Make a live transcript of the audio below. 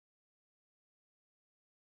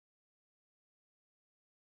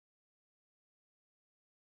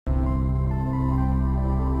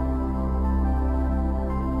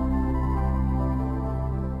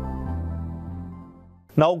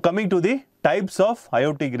Now coming to the types of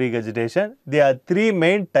aortic regurgitation, there are three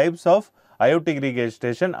main types of aortic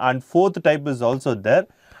regurgitation and fourth type is also there,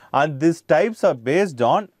 and these types are based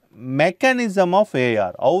on mechanism of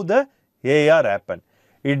AR, how the AR happen.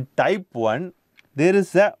 In type 1, there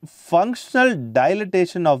is a functional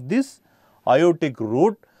dilatation of this aortic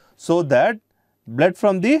root so that blood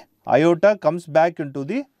from the aorta comes back into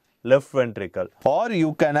the left ventricle, or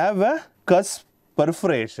you can have a cusp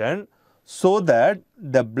perforation so that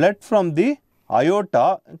the blood from the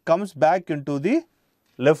aorta comes back into the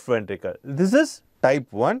left ventricle. This is type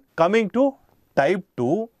 1. Coming to type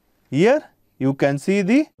 2, here you can see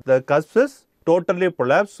the cusp is totally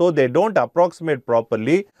prolapsed, so they don't approximate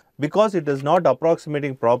properly. Because it is not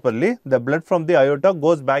approximating properly, the blood from the aorta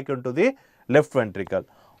goes back into the left ventricle,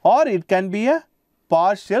 or it can be a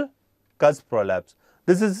partial cusp prolapse.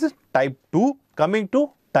 This is type 2. Coming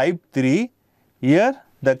to type 3, here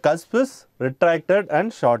the cusp is retracted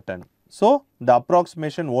and shortened. So, the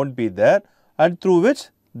approximation won't be there, and through which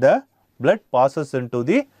the blood passes into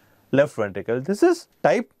the left ventricle. This is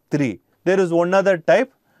type 3. There is one other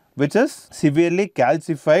type which is severely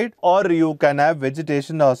calcified, or you can have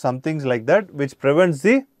vegetation or some things like that, which prevents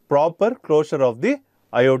the proper closure of the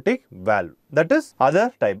aortic valve. That is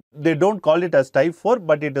other type. They don't call it as type 4,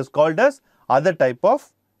 but it is called as other type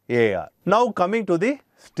of AR. Now coming to the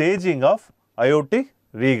staging of aortic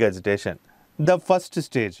regurgitation. The first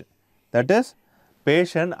stage, that is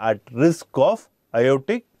patient at risk of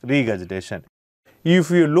aortic regurgitation.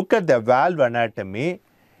 If you look at the valve anatomy,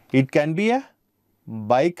 it can be a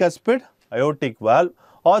bicuspid aortic valve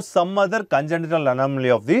or some other congenital anomaly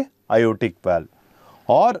of the aortic valve,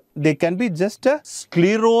 or they can be just a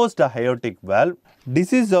sclerosed aortic valve,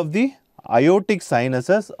 disease of the aortic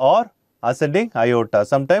sinuses or ascending aorta.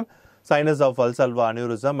 Sometimes sinus of valsalva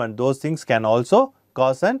aneurysm and those things can also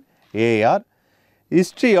cause an AR.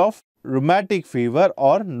 History of rheumatic fever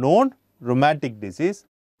or known rheumatic disease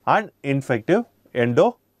and infective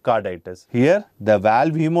endocarditis. Here the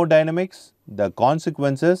valve hemodynamics, the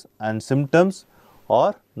consequences and symptoms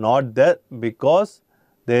are not there because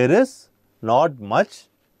there is not much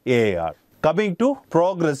AR. Coming to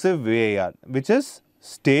progressive AR, which is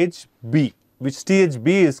stage B, which stage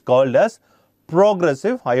B is called as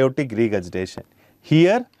progressive aortic regurgitation.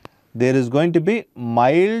 Here there is going to be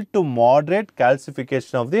mild to moderate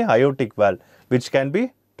calcification of the aortic valve, which can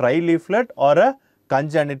be trileaflet or a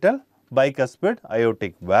congenital bicuspid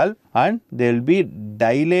aortic valve, and there will be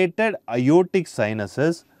dilated aortic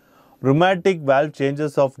sinuses. Rheumatic valve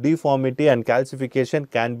changes of deformity and calcification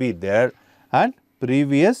can be there, and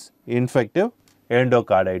previous infective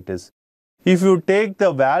endocarditis. If you take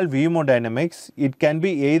the valve hemodynamics, it can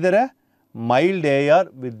be either a mild AR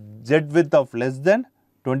with jet width of less than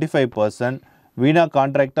 25%, vena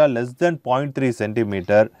contracta less than 0.3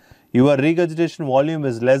 centimeter, your regurgitation volume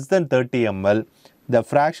is less than 30 ml, the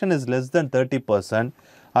fraction is less than 30%,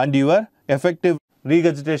 and your effective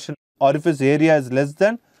regurgitation orifice area is less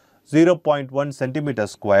than 0.1 centimeter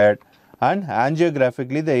squared, and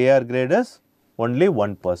angiographically the AR grade is only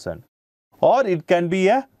 1%. Or it can be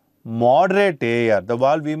a moderate AR. The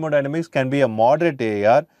valve hemodynamics can be a moderate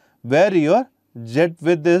AR where your jet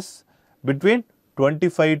width is between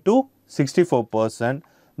 25 to 64%.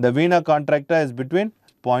 The vena contracta is between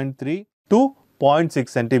 0.3 to 0.6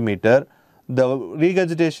 centimeter. The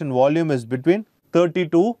regurgitation volume is between 30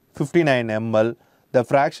 to 59 ml. The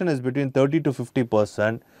fraction is between 30 to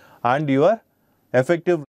 50%, and your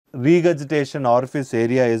effective regurgitation orifice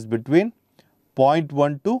area is between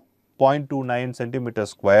 0.1 to 0.29 centimeter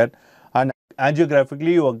square, and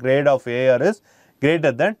angiographically your grade of AR is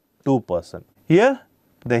greater than 2%. Here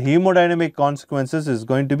the hemodynamic consequences is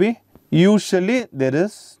going to be, usually there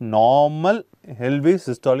is normal LV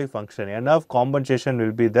systolic function, enough compensation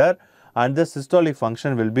will be there and the systolic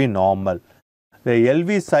function will be normal. The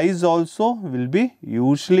LV size also will be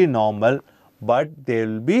usually normal, but there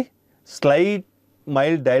will be slight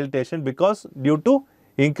mild dilatation because due to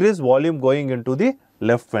increased volume going into the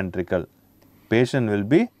left ventricle. Patient will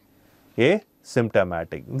be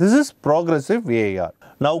asymptomatic. This is progressive AR.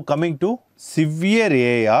 Now coming to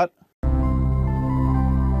severe AR,